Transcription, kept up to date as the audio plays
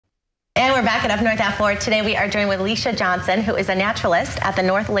We're back at Up North at 4. Today we are joined with Leisha Johnson, who is a naturalist at the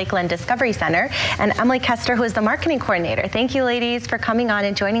North Lakeland Discovery Center, and Emily Kester, who is the marketing coordinator. Thank you, ladies, for coming on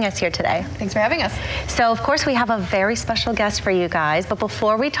and joining us here today. Thanks for having us. So, of course, we have a very special guest for you guys, but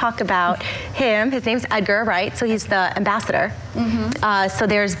before we talk about him, his name's Edgar, right? So he's the ambassador. So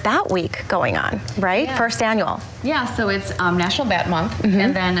there's Bat Week going on, right? Yeah. First annual. Yeah, so it's National Bat Month,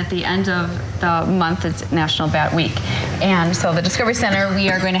 and then at the end of the month, it's National Bat Week. And so the Discovery Center, we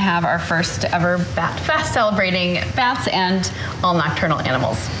are going to have our first ever Bat Fest celebrating bats and all nocturnal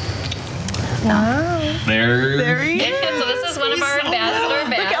animals. Wow. There he is. So this is one of our ambassador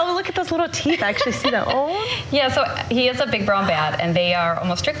bats. Look at those little teeth. I actually see them. Oh. Yeah, so he is a big brown bat, and they are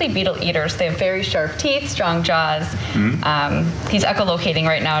almost strictly beetle eaters. They have very sharp teeth, strong jaws. He's echolocating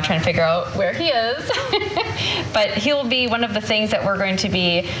right now, trying to figure out where he is. But he'll be one of the things that we're going to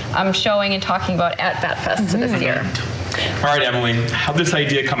be showing and talking about at Bat Fest this year. All right, Emily, how did this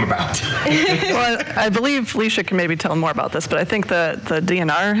idea come about? Well, I believe Leisha can maybe tell more about this, but I think the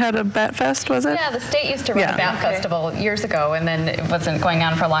DNR had a Bat Fest, was it? Yeah, the state used to run a Bat Festival years ago, and then it wasn't going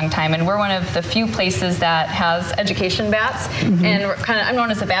on for a long time. And we're one of the few places that has education bats, and we're I'm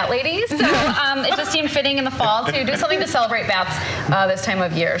known as the Bat Lady. So it just seemed fitting in the fall to do something to celebrate bats this time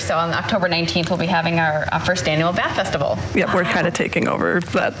of year. So on October 19th, we'll be having our first annual Bat Festival. Yep, we're kind of taking over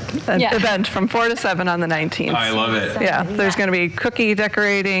that event from 4 to 7 on the 19th. I love it. Yeah, there's going to be cookie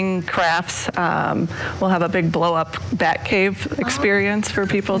decorating, crafts. We'll have a big blow-up bat cave experience for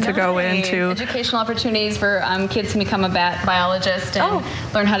people to go into. Educational opportunities for kids to become a bat biologist and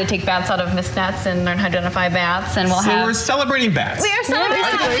learn how to take bats out of mist nets and learn how to identify bats. And we're celebrating bats. We are celebrating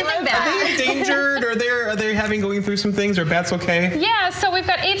bats. Are they endangered? Are they going through some things? Are bats okay? Yeah, so we've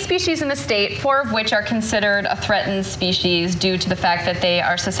got 8 species in the state, 4 of which are considered a threatened species due to the fact that they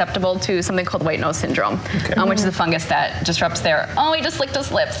are susceptible to something called white nose syndrome, which is a fungus that disrupts their, he just licked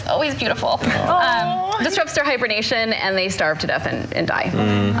his lips. Oh, he's beautiful. Disrupts their hibernation, and they starve to death and die.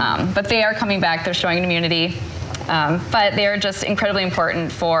 But they are coming back. They're showing immunity. But they are just incredibly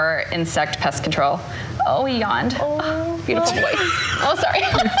important for insect pest control. Oh, he yawned. Oh, beautiful boy. Oh, sorry.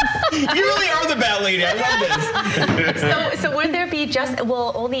 You really are the Bat Lady. I love this. So would there be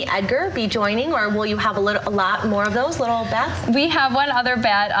will only Edgar be joining, or will you have a lot more of those little bats? We have one other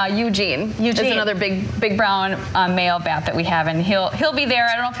bat, Eugene. Eugene is another big brown male bat that we have, and he'll be there.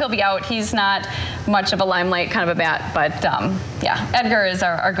 I don't know if he'll be out. He's not much of a limelight kind of a bat, but yeah, Edgar is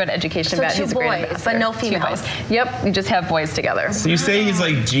our good education bat. He's a great ambassador. But no females. Yep, you just have boys together. So you say he's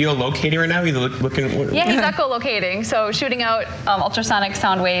like geolocating right now? He's looking. Yeah, he's echolocating, so shooting out ultrasonic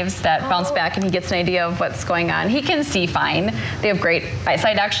sound waves that bounce back, and he gets an idea of what's going on. He can see fine. They have great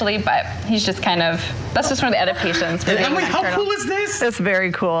eyesight, actually, but he's just that's just one of the adaptations. For Emily, how cool is this? It's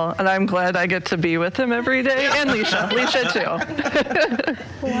very cool, and I'm glad I get to be with him every day, and Leisha too.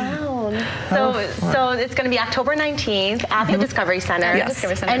 Wow. So it's going to be October 19th at the Discovery Center. Yes.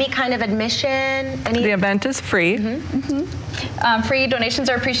 Discovery Center. Any kind of admission? The event is free. Free donations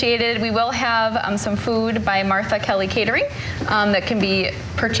are appreciated. We will have some food by Martha Kelly Catering that can be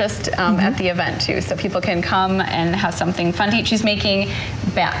purchased at the event too, so people can come and have something fun to eat. She's making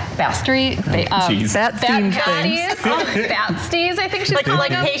basties, batsties, I think she's like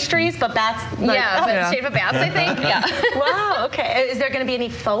pastries, but bats. But shape of bats, I think. Yeah. Wow. Okay. Is there going to be any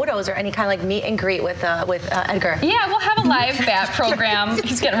photos or any kind of meet and greet with Edgar? Yeah, we'll have a live bat program.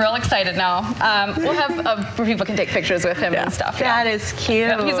 He's getting real excited now. We'll have where people can take pictures with him and stuff. That is cute.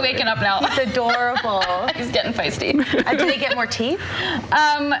 Yeah, he's waking up now. He's adorable. He's getting feisty. Do they get more teeth?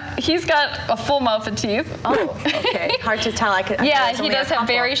 He's got a full mouth of teeth. Oh, okay. Hard to tell. He does have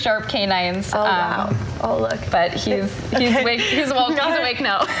very sharp canines. Oh, wow. Oh, look. But he's awake. He's awake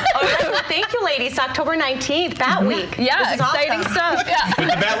now. All right. Well, thank you, ladies. October 19th, Bat Week. Yeah, this is exciting stuff. Yeah. With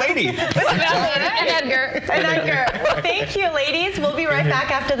the Bat Lady. With the Bat Lady and Edgar. And Edgar. Thank you, ladies. We'll be right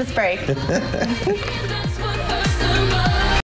back after this break.